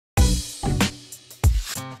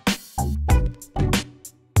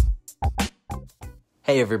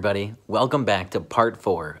Hey everybody, welcome back to part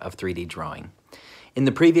 4 of 3D drawing. In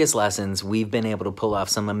the previous lessons, we've been able to pull off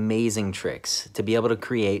some amazing tricks to be able to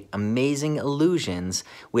create amazing illusions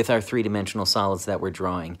with our three-dimensional solids that we're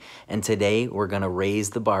drawing. And today we're going to raise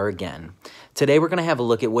the bar again. Today we're going to have a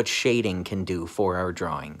look at what shading can do for our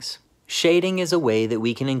drawings. Shading is a way that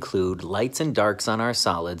we can include lights and darks on our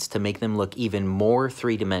solids to make them look even more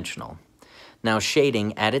three-dimensional. Now,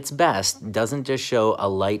 shading at its best doesn't just show a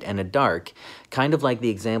light and a dark. Kind of like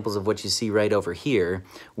the examples of what you see right over here,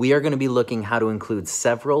 we are going to be looking how to include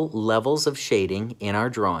several levels of shading in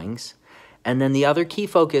our drawings. And then the other key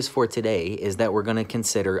focus for today is that we're going to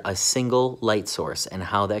consider a single light source and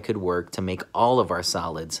how that could work to make all of our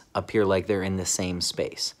solids appear like they're in the same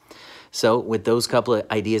space. So with those couple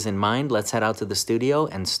of ideas in mind, let's head out to the studio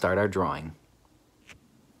and start our drawing.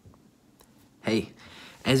 Hey.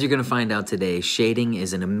 As you're going to find out today, shading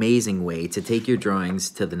is an amazing way to take your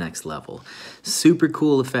drawings to the next level. Super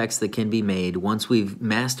cool effects that can be made once we've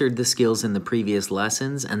mastered the skills in the previous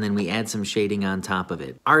lessons and then we add some shading on top of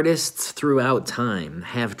it. Artists throughout time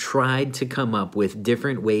have tried to come up with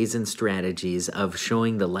different ways and strategies of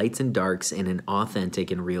showing the lights and darks in an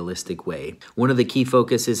authentic and realistic way. One of the key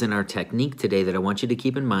focuses in our technique today that I want you to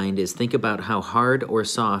keep in mind is think about how hard or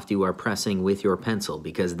soft you are pressing with your pencil,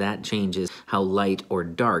 because that changes how light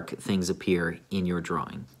or dark things appear in your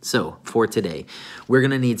drawing. So for today, we're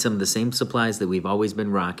going to need some of the same supplies that we've always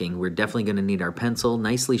been rocking. We're definitely going to need our pencil,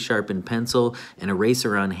 nicely sharpened pencil. An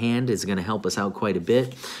eraser on hand is going to help us out quite a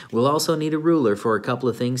bit. We'll also need a ruler for a couple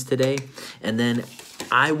of things today. And then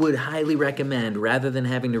I would highly recommend, rather than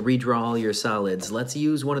having to redraw all your solids, let's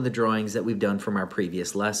use one of the drawings that we've done from our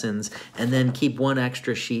previous lessons, and then keep one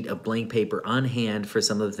extra sheet of blank paper on hand for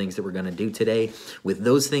some of the things that we're going to do today. With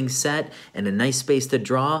those things set and a nice space to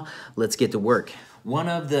draw, let's get to work. One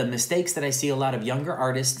of the mistakes that I see a lot of younger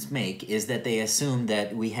artists make is that they assume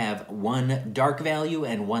that we have one dark value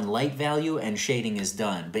and one light value and shading is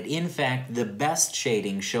done. But in fact, the best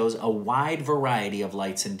shading shows a wide variety of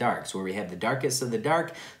lights and darks, where we have the darkest of the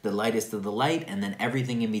dark, the lightest of the light, and then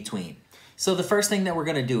everything in between. So the first thing that we're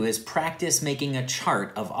going to do is practice making a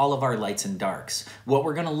chart of all of our lights and darks. What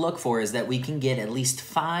we're going to look for is that we can get at least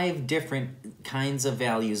 5 different kinds of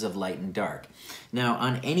values of light and dark. Now,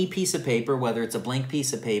 on any piece of paper, whether it's a blank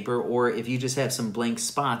piece of paper or if you just have some blank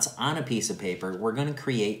spots on a piece of paper, we're going to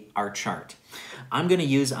create our chart. I'm going to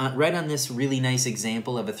use, right on this really nice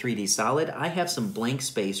example of a 3D solid, I have some blank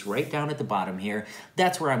space right down at the bottom here.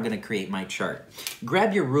 That's where I'm going to create my chart.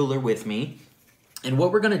 Grab your ruler with me. And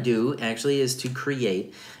what we're going to do actually is to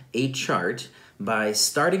create a chart by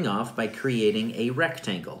starting off by creating a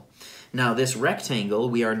rectangle. Now this rectangle,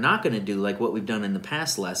 we are not going to do like what we've done in the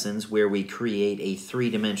past lessons where we create a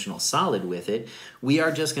three-dimensional solid with it. We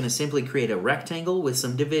are just going to simply create a rectangle with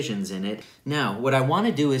some divisions in it. Now what I want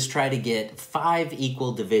to do is try to get 5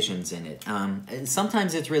 equal divisions in it.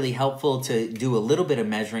 Sometimes it's really helpful to do a little bit of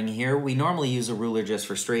measuring here. We normally use a ruler just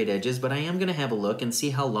for straight edges, but I am going to have a look and see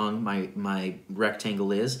how long my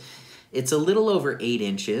rectangle is. It's a little over 8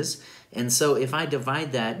 inches. And so if I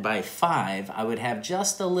divide that by 5, I would have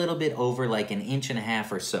just a little bit over like 1.5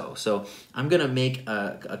 inches or so. So I'm going to make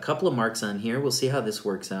a couple of marks on here. We'll see how this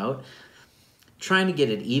works out. Trying to get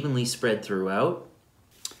it evenly spread throughout.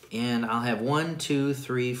 And I'll have 1, 2,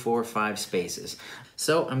 3, 4, 5 spaces.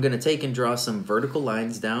 So I'm going to take and draw some vertical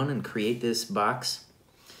lines down and create this box.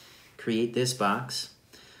 Create this box.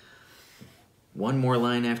 One more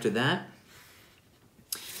line after that.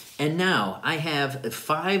 And now I have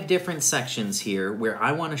 5 different sections here where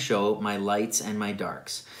I want to show my lights and my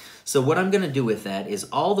darks. So what I'm going to do with that is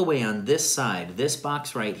all the way on this side, this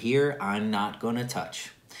box right here, I'm not going to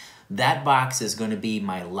touch. That box is going to be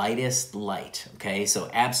my lightest light, okay?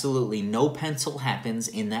 So absolutely no pencil happens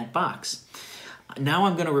in that box. Now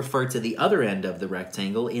I'm going to refer to the other end of the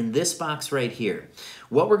rectangle in this box right here.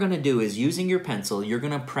 What we're going to do is using your pencil, you're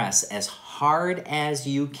going to press as hard as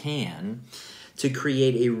you can to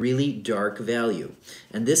create a really dark value.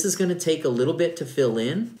 And this is going to take a little bit to fill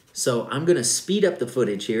in. So I'm going to speed up the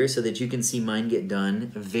footage here so that you can see mine get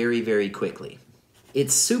done very, very quickly.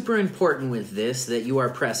 It's super important with this that you are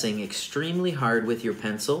pressing extremely hard with your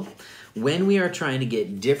pencil. When we are trying to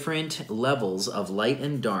get different levels of light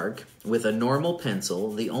and dark with a normal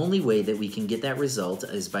pencil, the only way that we can get that result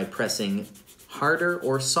is by pressing harder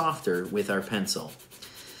or softer with our pencil.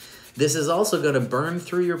 This is also going to burn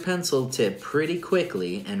through your pencil tip pretty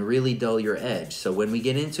quickly and really dull your edge. So when we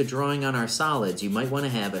get into drawing on our solids, you might want to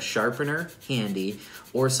have a sharpener handy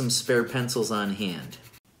or some spare pencils on hand.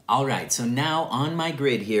 All right, so now on my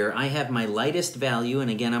grid here, I have my lightest value,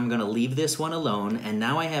 and again, I'm going to leave this one alone, and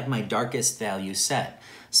now I have my darkest value set.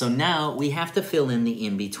 So now we have to fill in the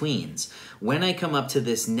in-betweens. When I come up to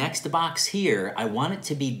this next box here, I want it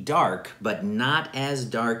to be dark, but not as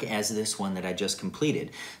dark as this one that I just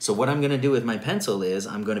completed. So what I'm gonna do with my pencil is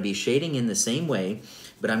I'm gonna be shading in the same way,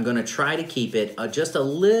 but I'm gonna try to keep it just a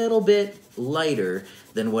little bit lighter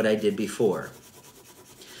than what I did before.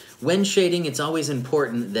 When shading, it's always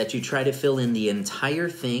important that you try to fill in the entire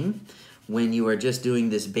thing when you are just doing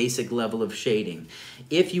this basic level of shading.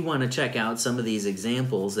 If you want to check out some of these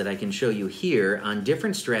examples that I can show you here on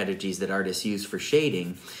different strategies that artists use for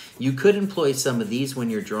shading, you could employ some of these when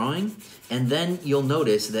you're drawing, and then you'll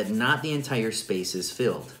notice that not the entire space is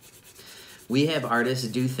filled. We have artists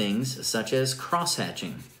do things such as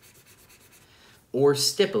cross-hatching or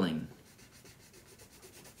stippling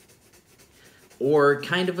or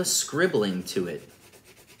kind of a scribbling to it.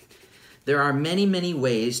 There are many, many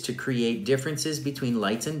ways to create differences between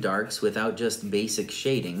lights and darks without just basic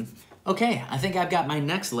shading. Okay, I think I've got my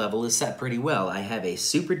next level is set pretty well. I have a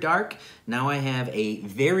super dark, now I have a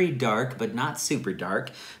very dark, but not super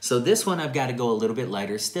dark. So this one I've got to go a little bit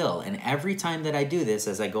lighter still. And every time that I do this,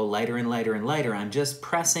 as I go lighter and lighter and lighter, I'm just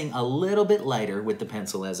pressing a little bit lighter with the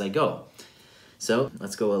pencil as I go. So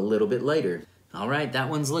let's go a little bit lighter. All right, that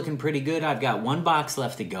one's looking pretty good. I've got one box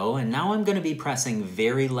left to go, and now I'm gonna be pressing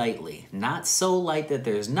very lightly. Not so light that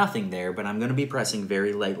there's nothing there, but I'm gonna be pressing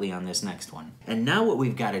very lightly on this next one. And now what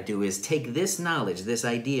we've gotta do is take this knowledge, this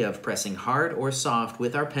idea of pressing hard or soft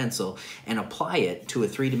with our pencil, and apply it to a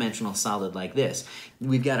three-dimensional solid like this.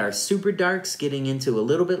 We've got our super darks getting into a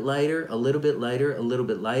little bit lighter, a little bit lighter, a little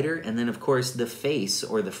bit lighter, and then of course the face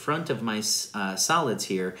or the front of my solids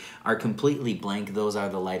here are completely blank. Those are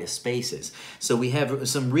the lightest spaces. So we have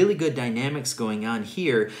some really good dynamics going on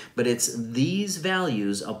here, but it's these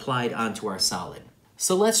values applied onto our solid.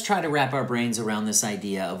 So let's try to wrap our brains around this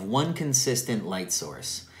idea of one consistent light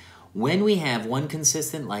source. When we have one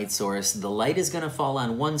consistent light source, the light is going to fall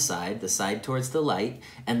on one side, the side towards the light,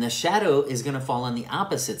 and the shadow is going to fall on the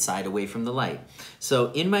opposite side away from the light.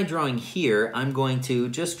 So in my drawing here, I'm going to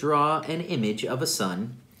just draw an image of a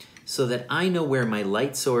sun so that I know where my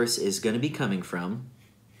light source is going to be coming from.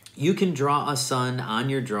 You can draw a sun on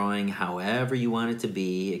your drawing however you want it to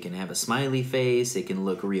be. It can have a smiley face, it can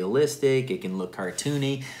look realistic, it can look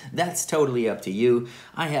cartoony. That's totally up to you.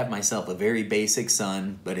 I have myself a very basic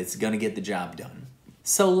sun, but it's gonna get the job done.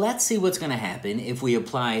 So let's see what's gonna happen if we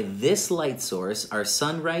apply this light source, our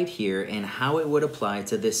sun right here, and how it would apply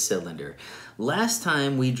to this cylinder. Last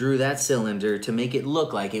time we drew that cylinder to make it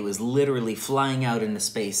look like it was literally flying out into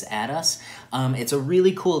space at us. It's a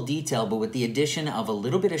really cool detail, but with the addition of a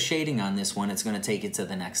little bit of shading on this one, it's going to take it to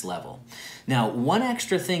the next level. Now, one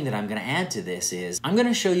extra thing that I'm going to add to this is I'm going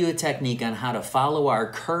to show you a technique on how to follow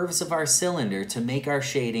our curves of our cylinder to make our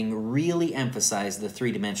shading really emphasize the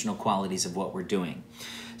three-dimensional qualities of what we're doing.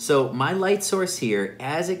 So my light source here,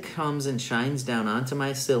 as it comes and shines down onto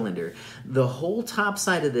my cylinder, the whole top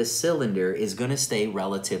side of this cylinder is going to stay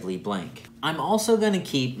relatively blank. I'm also going to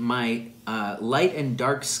keep my light and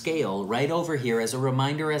dark scale right over here as a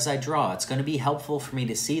reminder as I draw. It's going to be helpful for me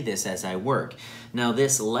to see this as I work. Now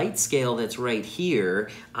this light scale that's right here,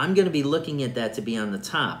 I'm going to be looking at that to be on the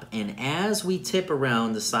top. And as we tip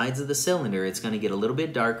around the sides of the cylinder, it's going to get a little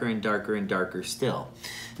bit darker and darker and darker still.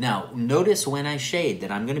 Now, notice when I shade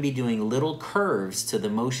that I'm going to be doing little curves to the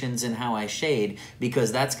motions in how I shade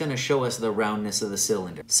because that's going to show us the roundness of the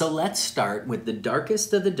cylinder. So let's start with the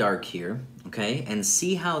darkest of the dark here, okay, and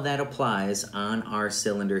see how that applies on our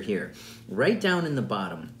cylinder here. Right down in the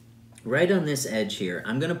bottom, right on this edge here,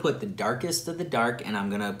 I'm going to put the darkest of the dark and I'm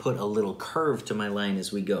going to put a little curve to my line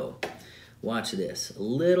as we go. Watch this, a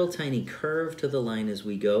little tiny curve to the line as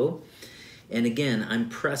we go. And again, I'm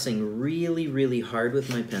pressing really, really hard with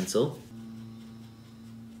my pencil.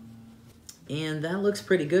 And that looks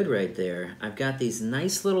pretty good right there. I've got these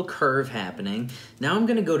nice little curve happening. Now I'm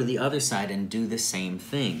gonna go to the other side and do the same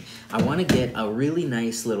thing. I wanna get a really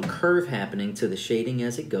nice little curve happening to the shading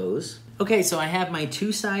as it goes. Okay, so I have my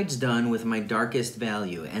two sides done with my darkest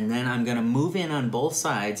value, and then I'm gonna move in on both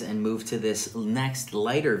sides and move to this next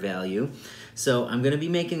lighter value. So I'm gonna be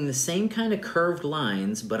making the same kind of curved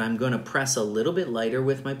lines, but I'm gonna press a little bit lighter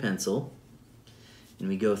with my pencil. And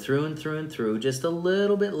we go through and through and through, just a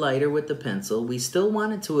little bit lighter with the pencil. We still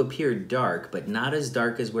want it to appear dark, but not as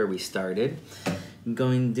dark as where we started.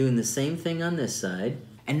 I'm doing the same thing on this side.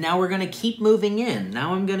 And now we're gonna keep moving in.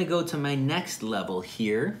 Now I'm gonna go to my next level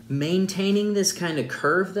here, maintaining this kind of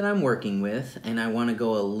curve that I'm working with, and I wanna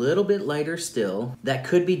go a little bit lighter still. That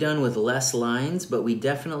could be done with less lines, but we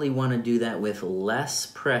definitely wanna do that with less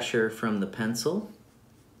pressure from the pencil.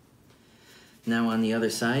 Now on the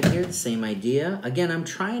other side here, the same idea. Again, I'm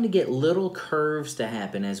trying to get little curves to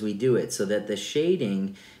happen as we do it so that the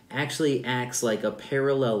shading actually acts like a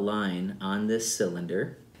parallel line on this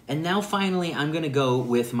cylinder. And now finally, I'm gonna go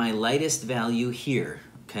with my lightest value here.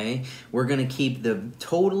 Okay, we're gonna keep the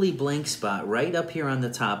totally blank spot right up here on the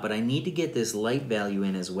top, but I need to get this light value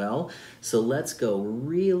in as well. So let's go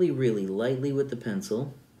really, really lightly with the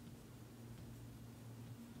pencil.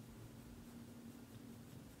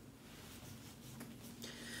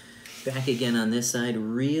 Back again on this side,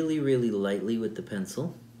 really, really lightly with the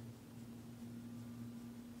pencil.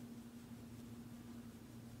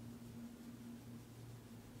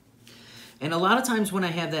 And a lot of times when I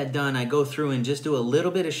have that done, I go through and just do a little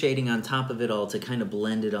bit of shading on top of it all to kind of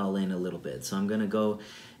blend it all in a little bit. So I'm gonna go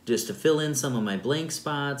just to fill in some of my blank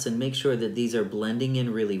spots and make sure that these are blending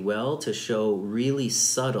in really well to show really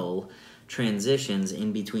subtle transitions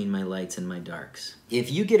in between my lights and my darks. If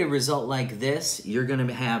you get a result like this, you're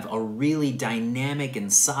gonna have a really dynamic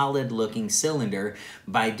and solid looking cylinder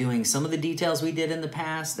by doing some of the details we did in the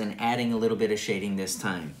past and adding a little bit of shading this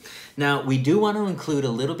time. Now, we do want to include a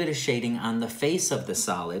little bit of shading on the face of the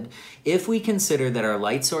solid. If we consider that our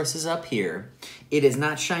light source is up here, it is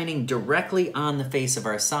not shining directly on the face of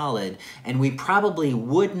our solid, and we probably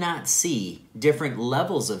would not see different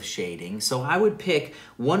levels of shading. So I would pick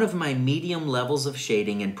one of my medium levels of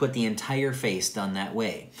shading and put the entire face done that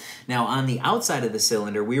way. Now, on the outside of the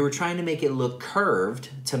cylinder, we were trying to make it look curved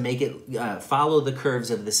to make it follow the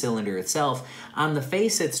curves of the cylinder itself. On the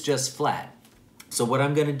face, it's just flat. So what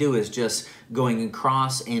I'm gonna do is just going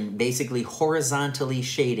across and basically horizontally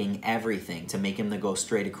shading everything to make them go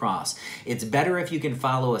straight across. It's better if you can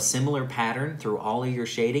follow a similar pattern through all of your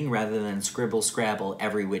shading rather than scribble scrabble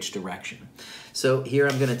every which direction. So here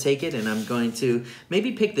I'm gonna take it and I'm going to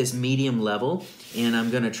maybe pick this medium level, and I'm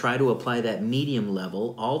gonna try to apply that medium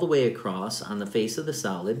level all the way across on the face of the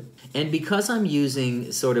solid. And because I'm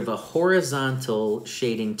using sort of a horizontal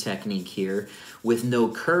shading technique here with no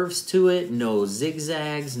curves to it, no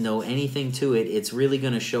zigzags, no anything to it, it's really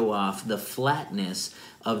gonna show off the flatness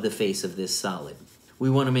of the face of this solid. We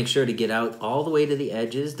want to make sure to get out all the way to the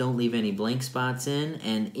edges, don't leave any blank spots in,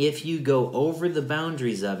 and if you go over the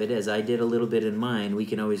boundaries of it, as I did a little bit in mine, we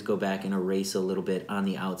can always go back and erase a little bit on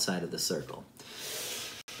the outside of the circle.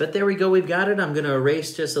 But there we go, we've got it. I'm going to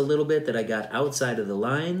erase just a little bit that I got outside of the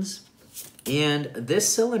lines. And this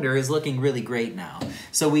cylinder is looking really great now.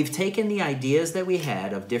 So we've taken the ideas that we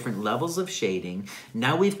had of different levels of shading.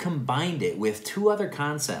 Now we've combined it with two other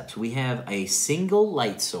concepts. We have a single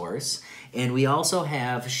light source, and we also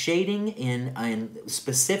have shading in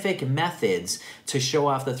specific methods to show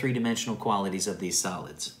off the three-dimensional qualities of these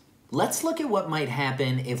solids. Let's look at what might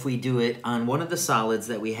happen if we do it on one of the solids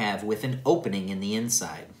that we have with an opening in the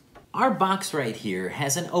inside. Our box right here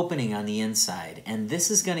has an opening on the inside, and this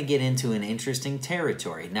is going to get into an interesting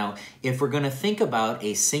territory. Now, if we're going to think about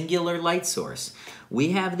a singular light source,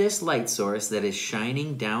 we have this light source that is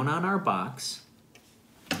shining down on our box.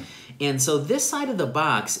 And so this side of the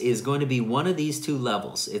box is going to be one of these two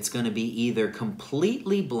levels. It's going to be either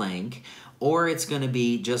completely blank or it's going to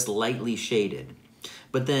be just lightly shaded.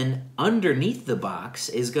 But then underneath the box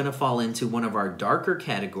is going to fall into one of our darker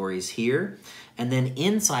categories here. And then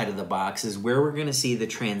inside of the box is where we're going to see the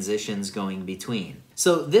transitions going between.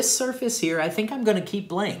 So this surface here, I think I'm going to keep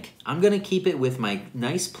blank. I'm going to keep it with my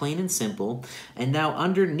nice plain and simple. And now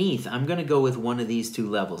underneath, I'm going to go with one of these two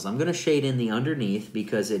levels. I'm going to shade in the underneath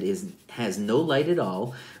because it has no light at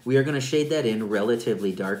all. We are going to shade that in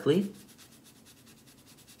relatively darkly.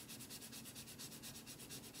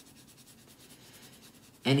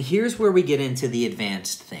 And here's where we get into the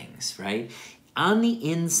advanced things, right? On the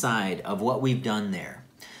inside of what we've done there,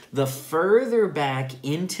 the further back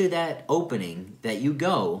into that opening that you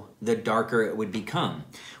go, the darker it would become.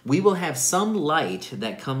 We will have some light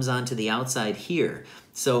that comes onto the outside here.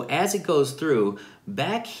 So as it goes through,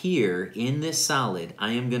 back here in this solid,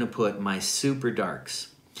 I am going to put my super darks.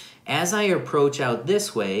 As I approach out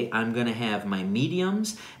this way, I'm going to have my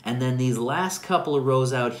mediums, and then these last couple of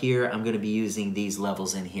rows out here, I'm going to be using these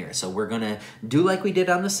levels in here. So we're going to do like we did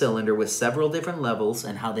on the cylinder with several different levels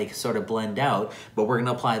and how they sort of blend out, but we're going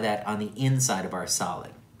to apply that on the inside of our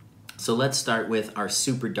solid. So let's start with our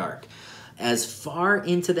super dark. As far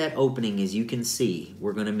into that opening as you can see,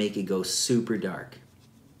 we're going to make it go super dark.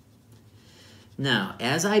 Now,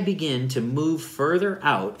 as I begin to move further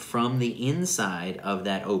out from the inside of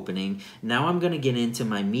that opening, now I'm going to get into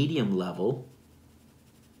my medium level.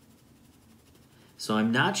 So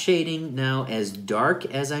I'm not shading now as dark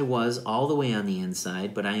as I was all the way on the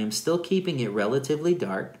inside, but I am still keeping it relatively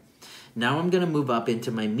dark. Now I'm going to move up into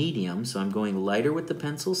my medium, so I'm going lighter with the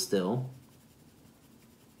pencil still.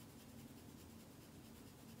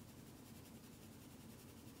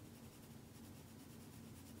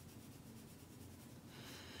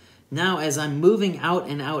 Now, as I'm moving out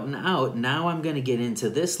and out and out, now I'm going to get into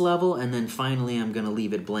this level, and then finally I'm going to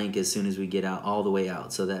leave it blank as soon as we get out all the way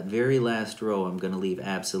out. So that very last row I'm going to leave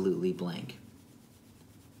absolutely blank.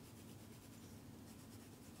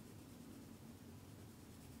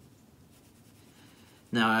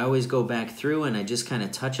 Now I always go back through and I just kind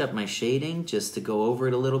of touch up my shading just to go over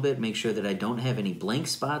it a little bit, make sure that I don't have any blank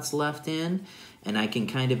spots left in, and I can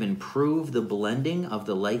kind of improve the blending of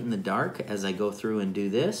the light and the dark as I go through and do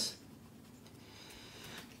this.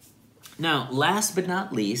 Now, last but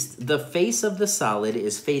not least, the face of the solid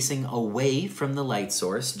is facing away from the light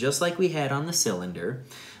source, just like we had on the cylinder.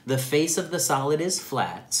 The face of the solid is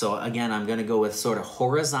flat, so again, I'm going to go with sort of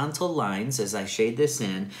horizontal lines as I shade this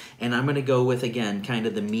in, and I'm going to go with, again, kind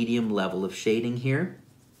of the medium level of shading here.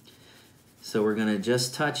 So we're going to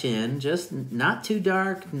just touch in, just not too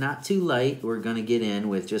dark, not too light. We're going to get in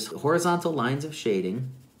with just horizontal lines of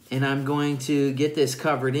shading. And I'm going to get this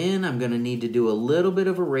covered in. I'm going to need to do a little bit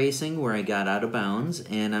of erasing where I got out of bounds,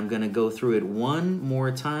 and I'm going to go through it one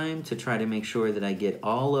more time to try to make sure that I get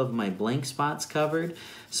all of my blank spots covered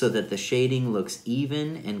so that the shading looks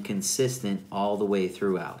even and consistent all the way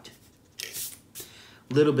throughout.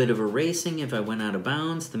 Little bit of erasing if I went out of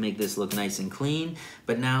bounds to make this look nice and clean,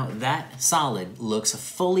 but now that solid looks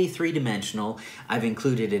fully three-dimensional. I've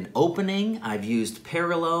included an opening, I've used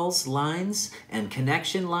parallels lines and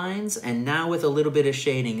connection lines, and now with a little bit of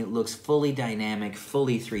shading it looks fully dynamic,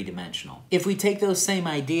 fully three-dimensional. If we take those same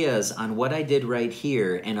ideas on what I did right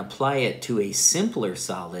here and apply it to a simpler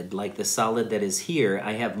solid like the solid that is here,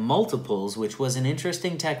 I have multiples, which was an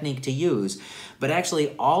interesting technique to use, but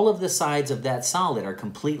actually all of the sides of that solid are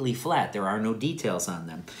completely flat. There are no details on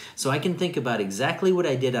them. So I can think about exactly what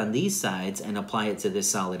I did on these sides and apply it to this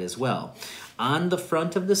solid as well. On the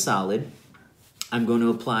front of the solid, I'm going to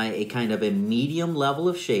apply a kind of a medium level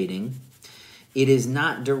of shading. It is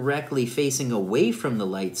not directly facing away from the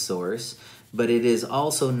light source, but it is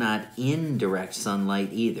also not in direct sunlight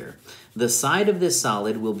either. The side of this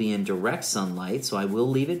solid will be in direct sunlight, so I will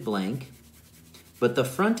leave it blank, but the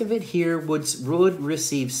front of it here would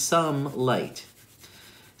receive some light.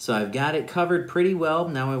 So I've got it covered pretty well.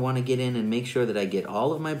 Now I want to get in and make sure that I get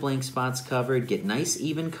all of my blank spots covered, get nice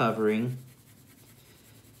even covering.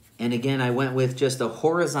 And again, I went with just a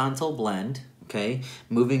horizontal blend, okay?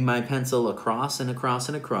 Moving my pencil across and across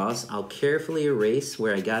and across. I'll carefully erase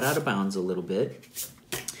where I got out of bounds a little bit.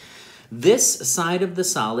 This side of the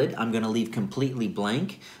solid, I'm going to leave completely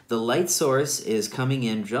blank. The light source is coming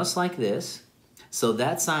in just like this. So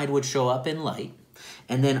that side would show up in light.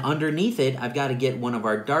 And then underneath it, I've got to get one of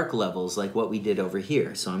our dark levels like what we did over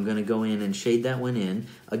here. So I'm going to go in and shade that one in,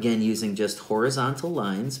 again using just horizontal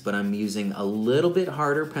lines, but I'm using a little bit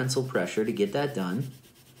harder pencil pressure to get that done.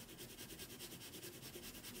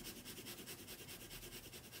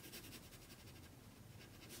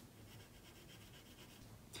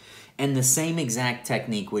 And the same exact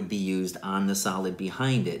technique would be used on the solid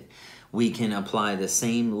behind it. We can apply the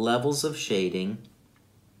same levels of shading.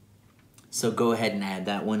 So go ahead and add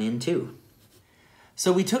that one in too.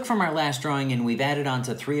 So we took from our last drawing and we've added on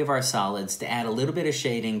to 3 of our solids to add a little bit of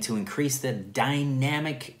shading to increase the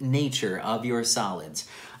dynamic nature of your solids.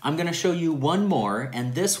 I'm going to show you one more,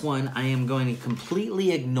 and this one I am going to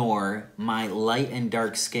completely ignore my light and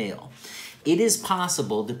dark scale. It is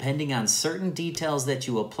possible, depending on certain details that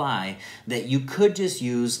you apply, that you could just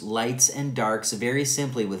use lights and darks very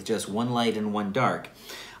simply with just one light and one dark.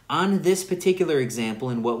 On this particular example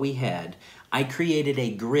and what we had, I created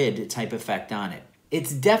a grid type effect on it.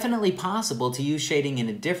 It's definitely possible to use shading in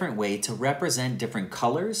a different way to represent different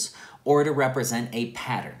colors or to represent a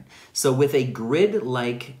pattern. So with a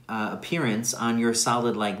grid-like appearance on your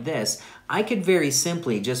solid like this, I could very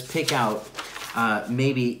simply just pick out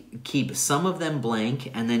maybe keep some of them blank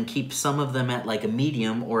and then keep some of them at like a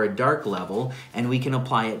medium or a dark level, and we can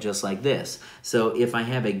apply it just like this. So if I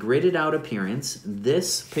have a gridded out appearance,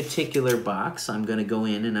 this particular box, I'm going to go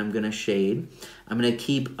in and I'm going to shade. I'm going to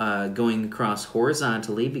keep going across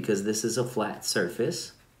horizontally because this is a flat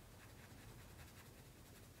surface.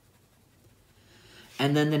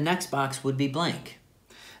 And then the next box would be blank.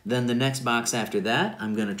 Then the next box after that,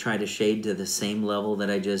 I'm going to try to shade to the same level that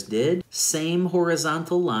I just did. Same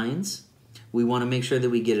horizontal lines. We want to make sure that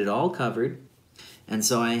we get it all covered. And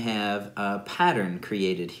so I have a pattern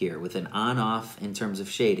created here with an on-off in terms of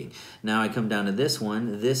shading. Now I come down to this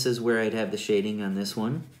one. This is where I'd have the shading on this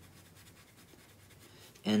one.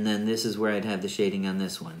 And then this is where I'd have the shading on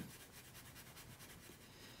this one.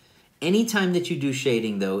 Anytime that you do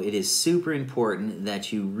shading, though, it is super important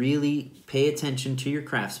that you really pay attention to your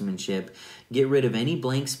craftsmanship, get rid of any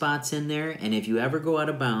blank spots in there, and if you ever go out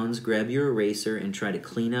of bounds, grab your eraser and try to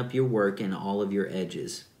clean up your work and all of your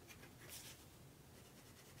edges.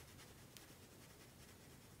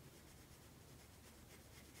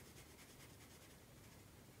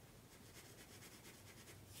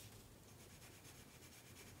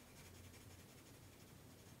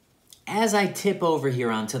 As I tip over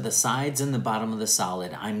here onto the sides and the bottom of the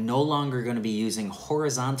solid, I'm no longer going to be using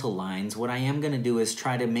horizontal lines. What I am going to do is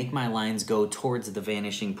try to make my lines go towards the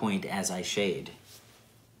vanishing point as I shade.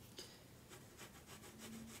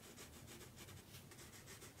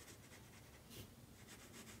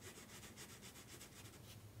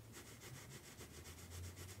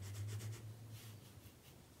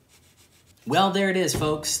 Well, there it is,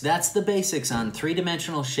 folks. That's the basics on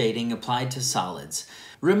three-dimensional shading applied to solids.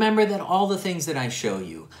 Remember that all the things that I show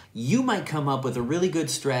you, you might come up with a really good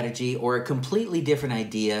strategy or a completely different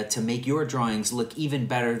idea to make your drawings look even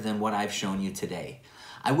better than what I've shown you today.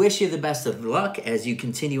 I wish you the best of luck as you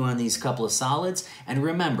continue on these couple of solids, and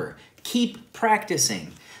remember, keep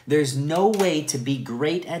practicing. There's no way to be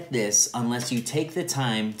great at this unless you take the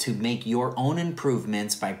time to make your own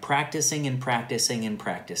improvements by practicing and practicing and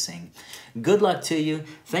practicing. Good luck to you.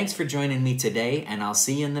 Thanks for joining me today, and I'll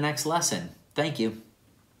see you in the next lesson. Thank you.